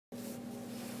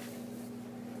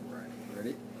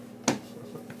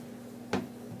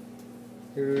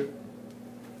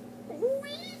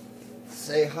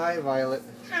Say hi, Violet.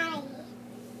 Hi.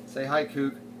 Say hi,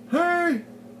 Kook. Hey!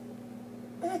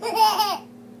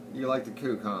 You like the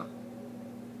Kook, huh?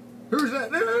 Who's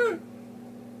that?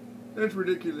 That's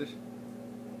ridiculous.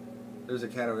 There's a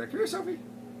cat over there. Come here, Sophie.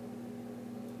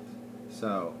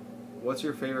 So, what's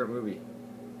your favorite movie?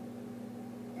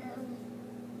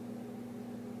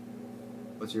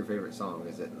 What's your favorite song?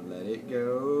 Is it Let It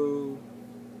Go?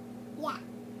 Yeah.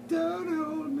 Don't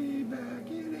hold me back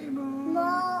anymore.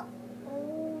 No.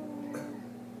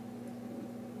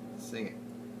 Sing it.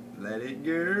 Let it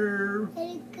go. Let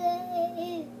it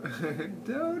go.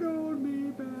 Don't hold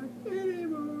me back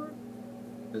anymore.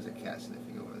 There's a cat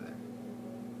sniffing over there.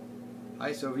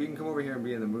 Hi, Sophie. You can come over here and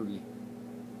be in the movie.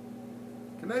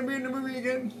 Can I be in the movie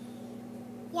again?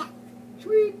 Yeah.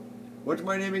 Sweet. What's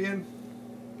my name again?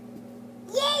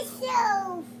 Yes,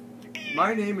 so.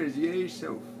 My name is Yay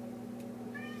Soph.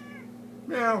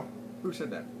 Meow. Who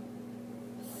said that?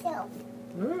 So.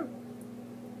 Huh?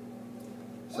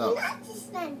 It's not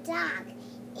just my dog.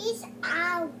 It's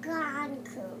our gone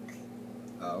Kook.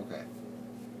 Oh, okay.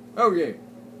 Okay.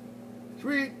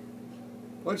 Sweet.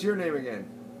 What's your name again?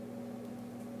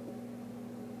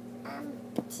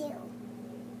 Two.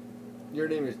 Your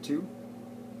name is Two?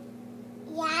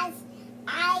 Yes,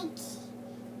 I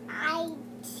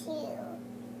two.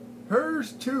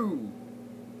 Hers Two.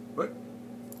 What?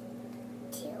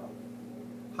 Two.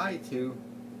 Hi, Two.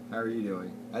 How are you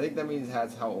doing? I think that means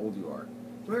that's how old you are.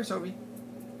 Come here, Sophie.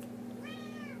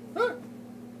 Ah!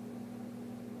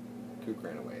 Kook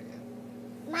ran away again.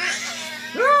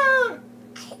 Ah!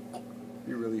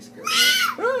 You're really scared.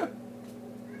 Ah!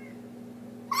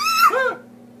 Ah!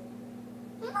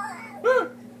 Ah! Ah!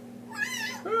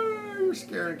 You're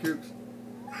scaring Kooks.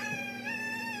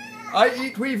 I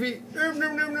eat Twee feet. Num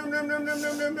num num num num num num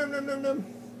num num num num num.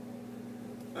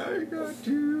 I got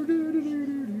you. Do, do, do,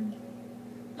 do, do.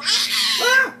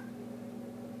 Ah!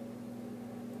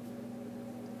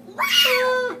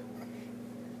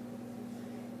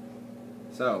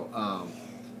 So,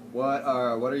 what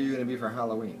are you gonna be for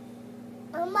Halloween?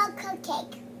 I'm a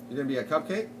cupcake. You're gonna be a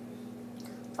cupcake?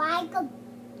 I could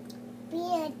be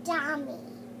a dummy.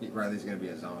 Riley's gonna be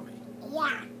a zombie.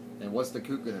 Yeah. And what's the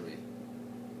Kook gonna be?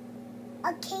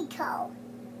 A Kiko.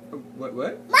 Oh,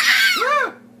 what?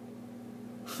 Ah!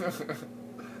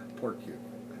 Poor Kook.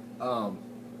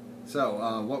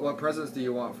 So, what presents do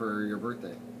you want for your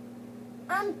birthday?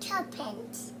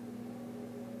 Tuppence.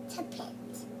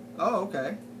 Tuppence. Oh,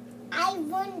 okay. I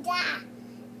wonder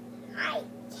I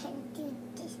can do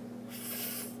this.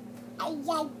 I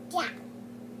like that.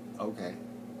 Okay.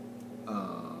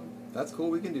 That's cool.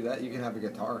 We can do that. You can have a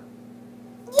guitar.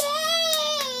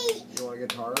 Yay! You want a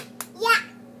guitar? Yeah.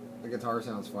 The guitar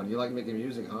sounds fun. You like making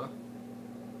music, huh?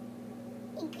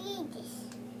 Grievous.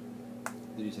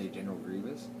 Did you say General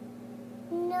Grievous?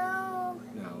 No.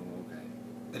 No, okay.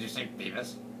 Did you say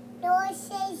Beavis? No, I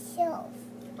say so.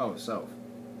 Oh, Soph.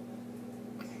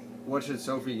 What should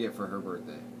Sophie get for her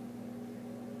birthday?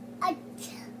 A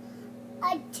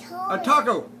taco. A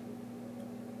taco!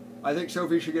 I think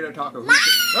Sophie should get a taco.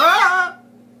 Ah!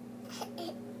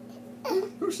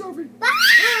 Who's Sophie?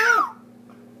 Ah!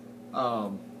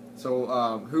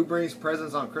 Who brings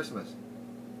presents on Christmas?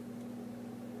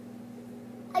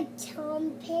 A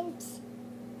tuppence.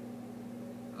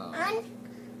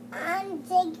 And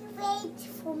they wait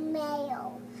for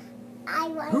mail. I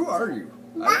want. Who are you?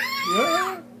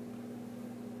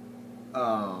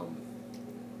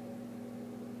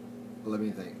 Let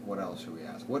me think. What else should we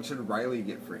ask? What should Riley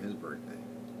get for his birthday?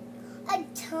 A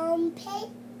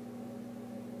tuppence.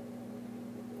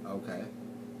 Okay.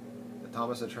 The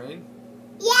Thomas the Train?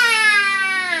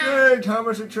 Yeah! Hey,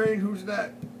 Thomas the Train, who's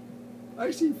that?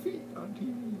 I see feet on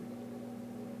TV.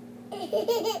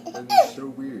 That's so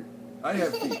weird. I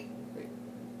have feet. Wait.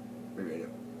 Maybe I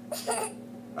don't.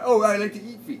 Oh, I like to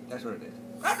eat feet. That's what it is.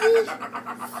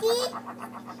 Feet?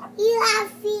 You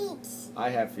have feet. I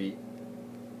have feet.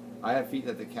 I have feet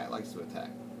that the cat likes to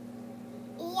attack.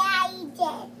 Yeah, you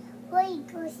did. Where you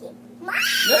go see?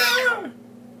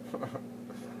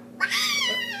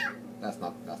 That's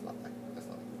not that.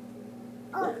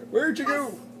 Oh. Where'd you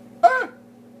go? Ah!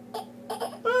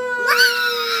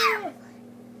 Ah!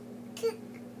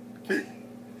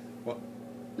 What?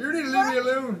 You need to leave me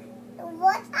alone.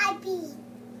 What I be?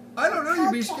 I don't know.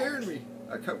 You'd be scaring me.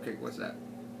 A cupcake. What's that?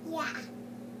 Yeah.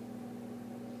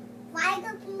 Why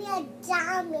don't be a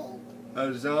zombie?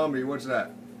 A zombie. What's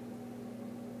that?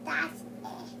 That's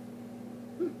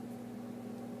it.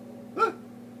 Ah!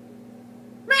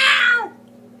 Meow!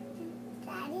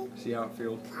 Daddy, See how it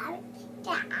feels? cut it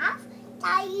off.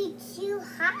 Daddy, too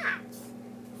hot.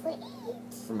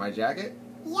 freeze. For my jacket?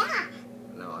 Yeah.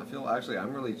 No, I feel actually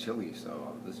I'm really chilly,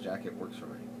 so this jacket works for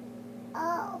me.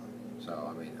 Oh. So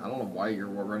I mean, I don't know why you're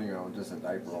running around with just a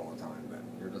diaper all the time, but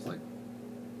you're just like,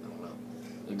 I don't know.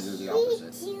 Maybe you're the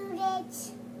opposite.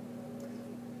 Judith,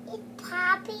 it's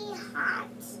Poppy hot.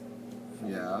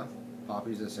 Yeah,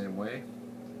 Poppy's the same way.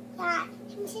 Yeah,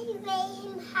 he's in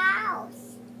his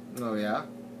house. Oh yeah,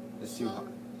 it's too hot.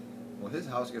 Well, his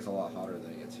house gets a lot hotter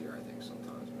than it gets here, I think,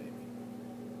 sometimes, maybe.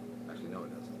 Actually, no,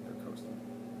 it doesn't. They're coastal.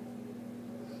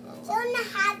 Don't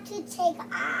have to take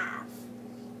off.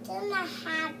 Don't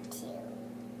have to.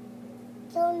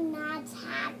 Do not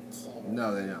have to.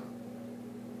 No, they don't.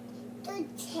 To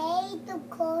take the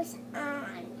clothes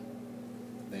on.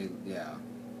 Yeah.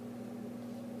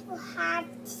 You have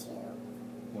to.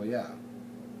 Well, yeah.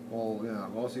 Well, yeah.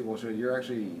 Well, see,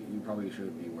 you probably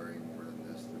should be wearing more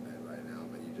than this to bed right now,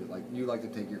 but you like to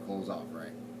take your clothes off,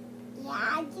 right? Yeah,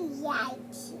 I do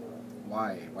like to.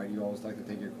 Why? Why do you always like to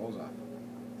take your clothes off?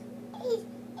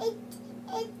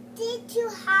 It did too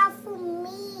hot for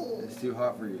me. It's too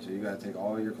hot for you, so you gotta take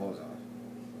all your clothes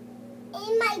off.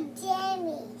 In my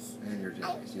jammies. And your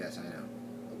jammies, yes, I know.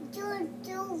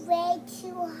 They're way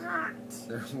too hot.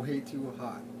 They're way too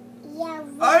hot. Yeah,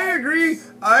 I agree.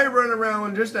 I run around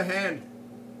with just a hand.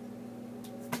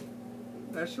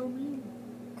 That's so mean.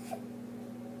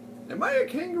 Am I a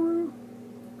kangaroo?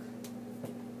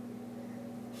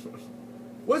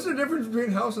 What's the difference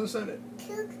between House and Senate?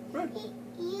 Kook, Right.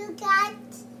 you got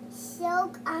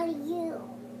soak on you.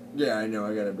 Yeah, I know.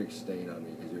 I got a big stain on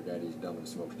me because your daddy's dumb and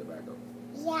smokes tobacco.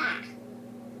 Yeah.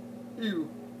 Ew.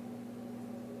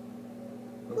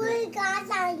 What you got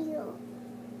on you?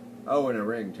 Oh, and a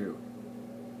ring, too.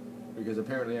 Because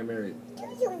apparently I'm married.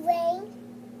 There's a ring.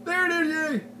 There it is,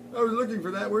 yay! I was looking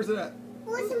for that. Where's it at?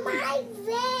 What's my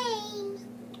ring?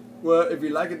 Well, if you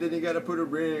like it, then you gotta put a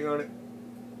ring on it.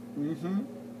 Mm-hmm.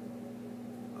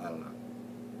 I don't know.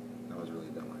 That was really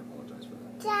dumb. I apologize for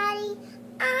that. Daddy,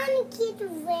 I want to get the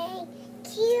ring.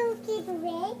 Can you get the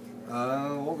ring?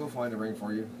 We'll go find a ring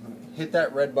for you. Hit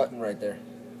that red button right there.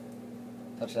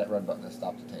 Touch that red button to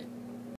stop the tape.